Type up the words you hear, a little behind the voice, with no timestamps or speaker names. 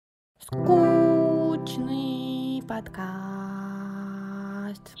Скучный подкаст.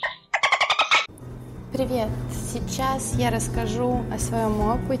 Привет! Сейчас я расскажу о своем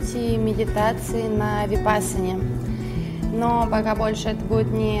опыте медитации на Випассане. Но пока больше это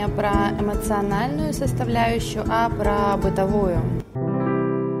будет не про эмоциональную составляющую, а про бытовую.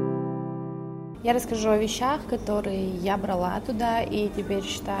 Я расскажу о вещах, которые я брала туда и теперь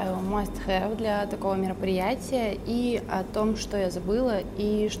считаю must-have для такого мероприятия, и о том, что я забыла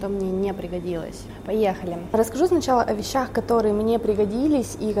и что мне не пригодилось. Поехали! Расскажу сначала о вещах, которые мне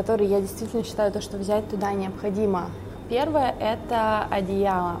пригодились и которые я действительно считаю, что взять туда необходимо. Первое – это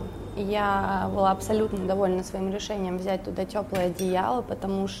одеяло. Я была абсолютно довольна своим решением взять туда теплое одеяло,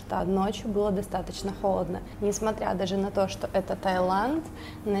 потому что ночью было достаточно холодно. Несмотря даже на то, что это Таиланд,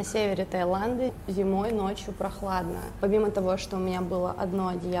 на севере Таиланда зимой ночью прохладно. Помимо того, что у меня было одно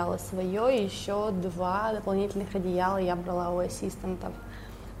одеяло свое, еще 2 дополнительных одеяла я брала у ассистентов.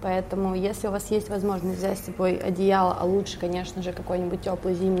 Поэтому, если у вас есть возможность взять с собой одеяло, а лучше, конечно же, какой-нибудь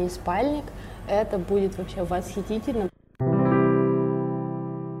теплый зимний спальник, это будет вообще восхитительно.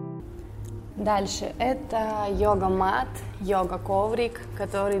 Дальше это йога-мат, йога-коврик,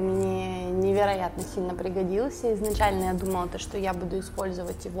 который мне невероятно сильно пригодился. Изначально я думала, что я буду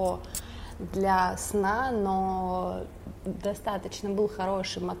использовать его для сна, но достаточно был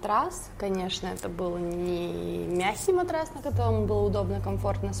хороший матрас. Конечно, это был не мягкий матрас, на котором было удобно,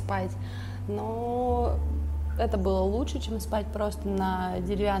 комфортно спать, но это было лучше, чем спать просто на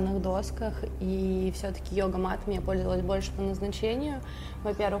деревянных досках, и все-таки йога-матом я пользовалась больше по назначению.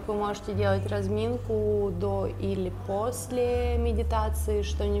 Во-первых, вы можете делать разминку до или после медитации,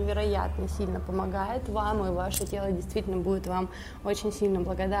 что невероятно сильно помогает вам, и ваше тело действительно будет вам очень сильно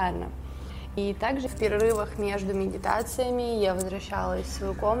благодарно. И также в перерывах между медитациями я возвращалась в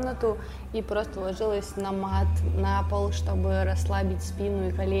свою комнату и просто ложилась на мат, на пол, чтобы расслабить спину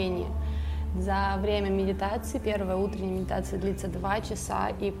и колени. За время медитации, первая утренняя медитация длится 2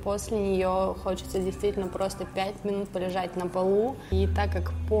 часа, и после нее хочется действительно просто 5 минут полежать на полу. И так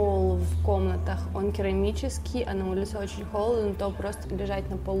как пол в комнатах, он керамический, а на улице очень холодно, то просто лежать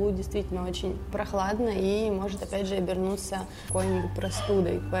на полу действительно очень прохладно и может опять же обернуться какой-нибудь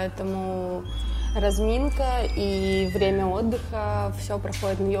простудой. Поэтому разминка и время отдыха, все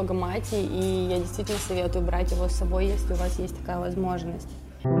проходит на йога-мате, и я действительно советую брать его с собой, если у вас есть такая возможность.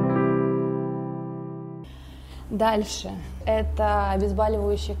 Дальше это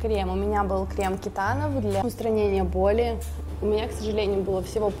обезболивающий крем. У меня был крем кетанов для устранения боли. У меня, к сожалению, было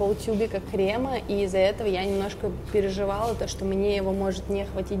всего полтюбика крема, и из-за этого я немножко переживала, что мне его может не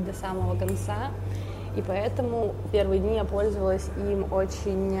хватить до самого конца. И поэтому первые дни я пользовалась им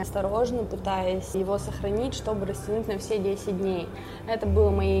очень осторожно, пытаясь его сохранить, чтобы растянуть на все 10 дней. Это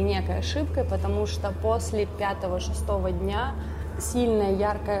было моей некой ошибкой, потому что после 5-6 дня сильная,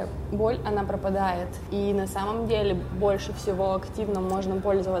 яркая боль, она пропадает. И на самом деле больше всего активно можно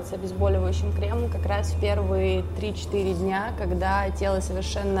пользоваться обезболивающим кремом как раз в первые 3-4 дня, когда тело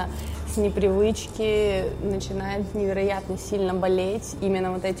совершенно с непривычки начинает невероятно сильно болеть.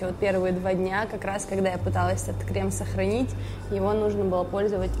 Именно вот эти первые 2 дня, как раз когда я пыталась этот крем сохранить, его нужно было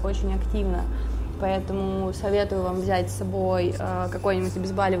пользовать очень активно. Поэтому советую вам взять с собой какой-нибудь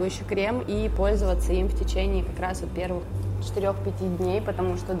обезболивающий крем и пользоваться им в течение как раз первых 4-5 дней,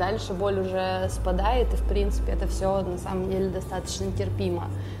 потому что дальше боль уже спадает, и в принципе это все на самом деле достаточно терпимо.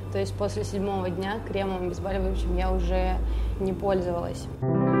 То есть после 7-го дня кремом обезболивающим я уже не пользовалась.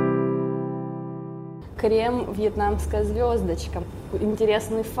 Крем «Вьетнамская звездочка».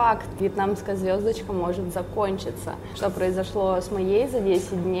 Интересный факт: вьетнамская звездочка может закончиться. Что произошло с моей за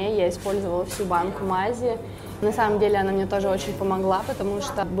 10 дней? Я использовала всю банку мази. На самом деле она мне тоже очень помогла, потому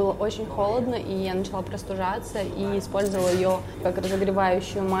что было очень холодно, и я начала простужаться, и использовала ее как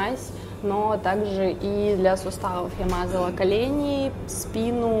разогревающую мазь, но также и для суставов. Я мазала колени,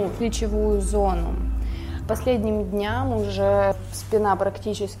 спину, плечевую зону. Последним дням уже спина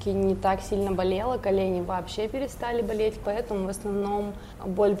практически не так сильно болела, колени вообще перестали болеть, поэтому в основном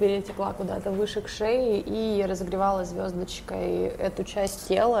боль перетекла куда-то выше к шее, и я разогревала звездочкой эту часть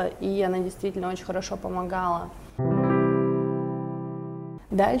тела, и она действительно очень хорошо помогала.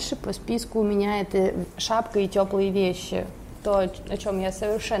 Дальше по списку у меня это шапка и теплые вещи. То, о чем я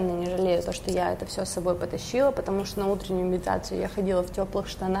совершенно не жалею, то, что я это все с собой потащила, потому что на утреннюю медитацию я ходила в теплых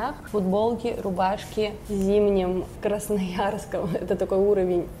штанах, футболке, рубашке, зимнем, красноярском, это такой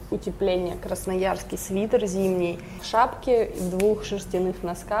уровень утепления, красноярский свитер зимний, в шапке, в 2 шерстяных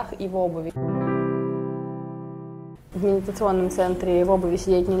носках и в обуви. В медитационном центре в обуви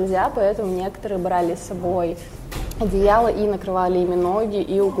сидеть нельзя, поэтому некоторые брали с собой одеяло и накрывали ими ноги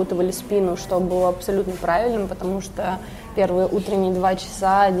и укутывали спину, что было абсолютно правильным, потому что Первые утренние 2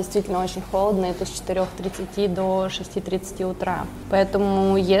 часа действительно очень холодно, это с 4:30 до 6:30 утра.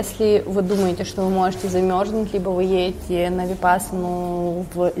 Поэтому, если вы думаете, что вы можете замерзнуть, либо вы едете на Випассану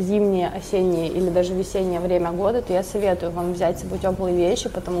в зимнее, осеннее или даже весеннее время года, то я советую вам взять с собой теплые вещи,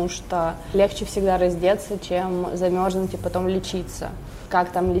 потому что легче всегда раздеться, чем замерзнуть и потом лечиться.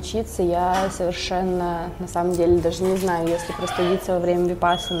 Как там лечиться, я совершенно, на самом деле, даже не знаю, если простудиться во время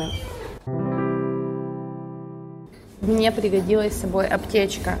Випассаны. Мне пригодилась с собой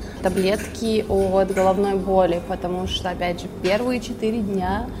аптечка, таблетки от головной боли, потому что, опять же, первые 4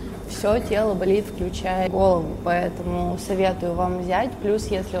 дня все тело болит, включая голову, поэтому советую вам взять. Плюс,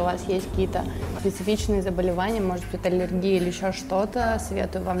 если у вас есть какие-то специфичные заболевания, может быть, аллергия или еще что-то,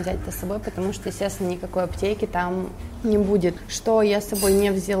 советую вам взять это с собой, потому что, естественно, никакой аптеки там не будет. Что я с собой не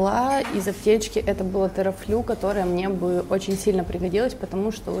взяла из аптечки, это было терафлю, которое мне бы очень сильно пригодилось,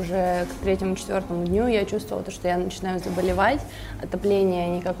 потому что уже к 3-4 дню я чувствовала, что я начинаю заболевать. Отопления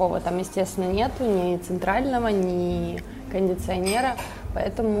никакого там, естественно, нету, ни центрального, ни кондиционера,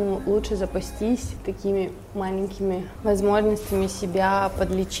 поэтому лучше запастись такими маленькими возможностями себя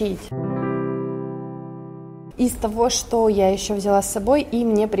подлечить. Из того, что я еще взяла с собой и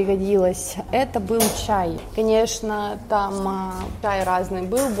мне пригодилось, это был чай. Конечно, там чай разный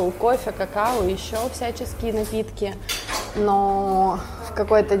был кофе, какао, еще всяческие напитки, но в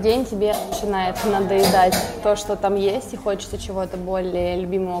какой-то день тебе начинает надоедать то, что там есть, и хочется чего-то более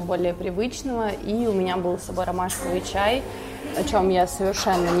любимого, более привычного, и у меня был с собой ромашковый чай, о чем я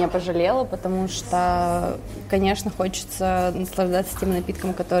совершенно не пожалела, потому что, конечно, хочется наслаждаться тем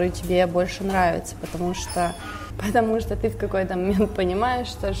напитком, который тебе больше нравится, потому что ты в какой-то момент понимаешь,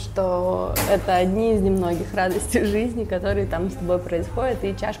 что это одни из немногих радостей жизни, которые там с тобой происходят,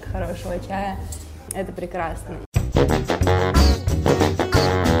 и чашка хорошего чая – это прекрасно.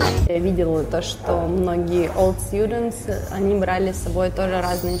 Я видела то, что многие old students, они брали с собой тоже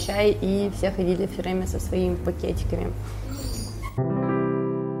разный чай, и все ходили все время со своими пакетиками.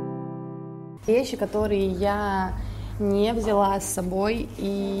 Вещи, которые я не взяла с собой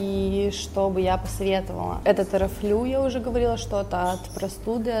и что бы я посоветовала. Это терафлю, я уже говорила, что-то от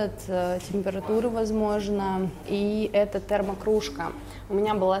простуды, от температуры, возможно, и это термокружка. У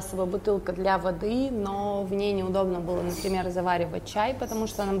меня была с собой бутылка для воды, но в ней неудобно было, например, заваривать чай, потому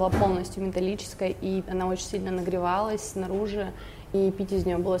что она была полностью металлическая, и она очень сильно нагревалась снаружи, и пить из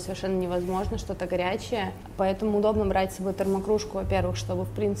нее было совершенно невозможно, что-то горячее. Поэтому удобно брать с собой термокружку, во-первых, чтобы, в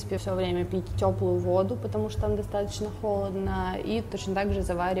принципе, все время пить теплую воду, потому что там достаточно холодно, и точно так же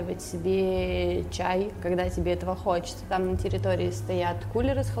заваривать себе чай, когда тебе этого хочется. Там на территории стоят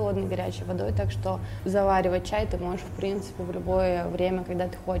кулеры с холодной горячей водой, так что заваривать чай ты можешь, в принципе, в любое время, когда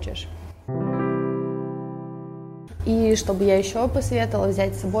ты хочешь. И что бы я еще посоветовала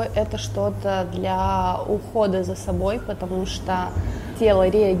взять с собой, это что-то для ухода за собой, потому что тело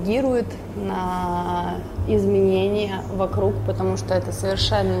реагирует на изменения вокруг, потому что это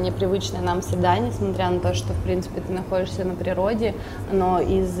совершенно непривычная нам среда, несмотря на то, что, в принципе, ты находишься на природе, но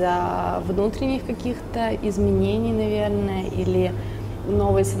из-за внутренних каких-то изменений, наверное, или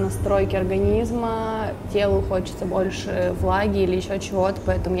новой сонастройки организма, телу хочется больше влаги или еще чего-то,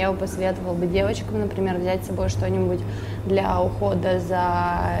 поэтому я бы посоветовала бы девочкам, например, взять с собой что-нибудь для ухода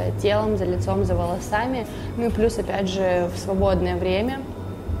за телом, за лицом, за волосами, ну и плюс, опять же, в свободное время,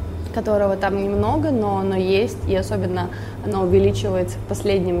 которого там немного, но оно есть, и особенно оно увеличивается к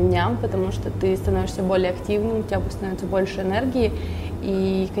последним дням, потому что ты становишься более активным, у тебя становится больше энергии,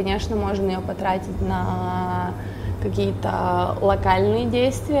 и, конечно, можно ее потратить на какие-то локальные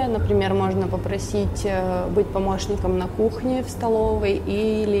действия, например, можно попросить быть помощником на кухне в столовой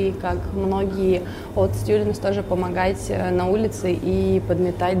или, как многие old students, тоже помогать на улице и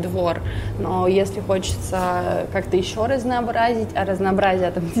подметать двор. Но если хочется как-то еще разнообразить, а разнообразия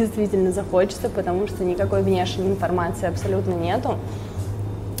там действительно захочется, потому что никакой внешней информации абсолютно нету,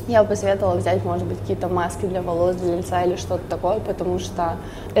 я бы посоветовала взять, может быть, какие-то маски для волос, для лица или что-то такое, потому что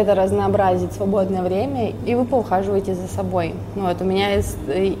это разнообразит свободное время, и вы поухаживаете за собой. Вот, у меня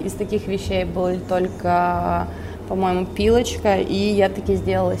из таких вещей была только, по-моему, пилочка, и я таки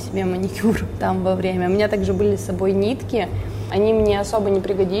сделала себе маникюр там во время. У меня также были с собой нитки, они мне особо не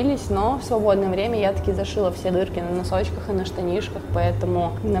пригодились, но в свободное время я таки зашила все дырки на носочках и на штанишках,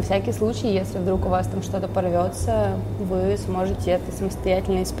 поэтому на всякий случай, если вдруг у вас там что-то порвется, вы сможете это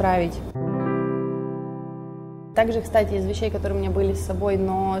самостоятельно исправить. Также, кстати, из вещей, которые у меня были с собой,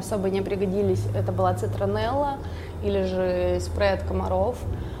 но особо не пригодились, это была цитронелла или же спрей от комаров.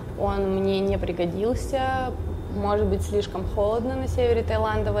 Он мне не пригодился. Может быть, слишком холодно на севере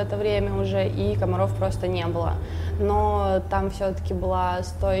Таиланда в это время уже, и комаров просто не было. но там все-таки была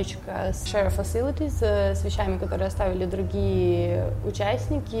стоечка с share facilities, с вещами, которые оставили другие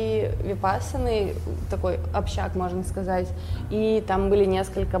участники Випассаны, такой общак, можно сказать, и там были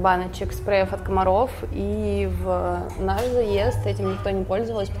несколько баночек спреев от комаров, и в наш заезд этим никто не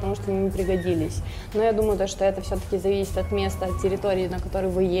пользовался, потому что они не пригодились. Но я думаю, что это все-таки зависит от места, от территории, на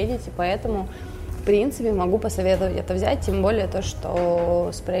которую вы едете, поэтому в принципе, могу посоветовать это взять, тем более то, что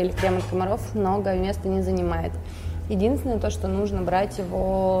спрей или крем от комаров много места не занимает. Единственное то, что нужно брать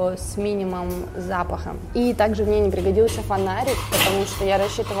его с минимумом запаха. И также мне не пригодился фонарик, потому что я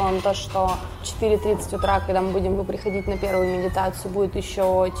рассчитывала на то, что в 4:30 утра, когда мы будем приходить на первую медитацию, будет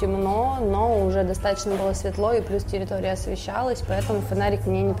еще темно, но уже достаточно было светло, и плюс территория освещалась, поэтому фонарик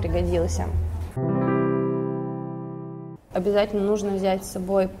мне не пригодился. Обязательно нужно взять с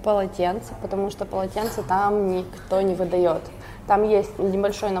собой полотенце, потому что полотенце там никто не выдает. Там есть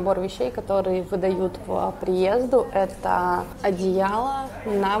небольшой набор вещей, которые выдают по приезду. Это одеяло,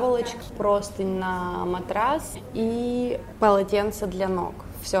 наволочка, простынь на матрас и полотенце для ног.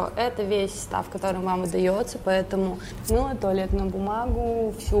 Все, это весь состав, который вам выдается, поэтому туалетную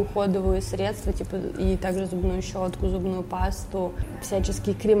бумагу, всю уходовые средства, и также зубную щетку, зубную пасту,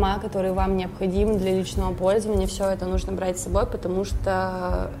 всяческие крема, которые вам необходимы для личного пользования, все это нужно брать с собой, потому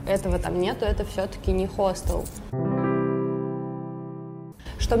что этого там нету, это все-таки не хостел.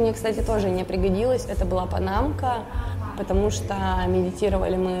 Что мне, кстати, тоже не пригодилось, это была панамка, потому что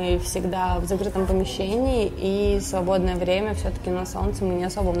медитировали мы всегда в закрытом помещении, и свободное время все-таки на солнце мы не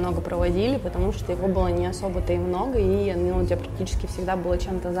особо много проводили, потому что его было не особо-то и много, и я практически всегда была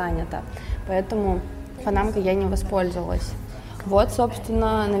чем-то занята. Поэтому панамкой я не воспользовалась. Вот,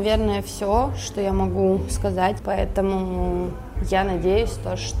 собственно, наверное, все, что я могу сказать, поэтому я надеюсь,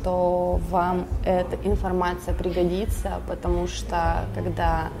 что вам эта информация пригодится, потому что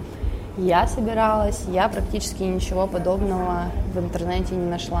когда я собиралась, я практически ничего подобного в интернете не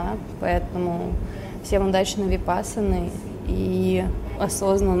нашла, поэтому всем удачной випассаны и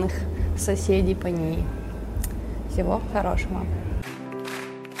осознанных соседей по ней. Всего хорошего!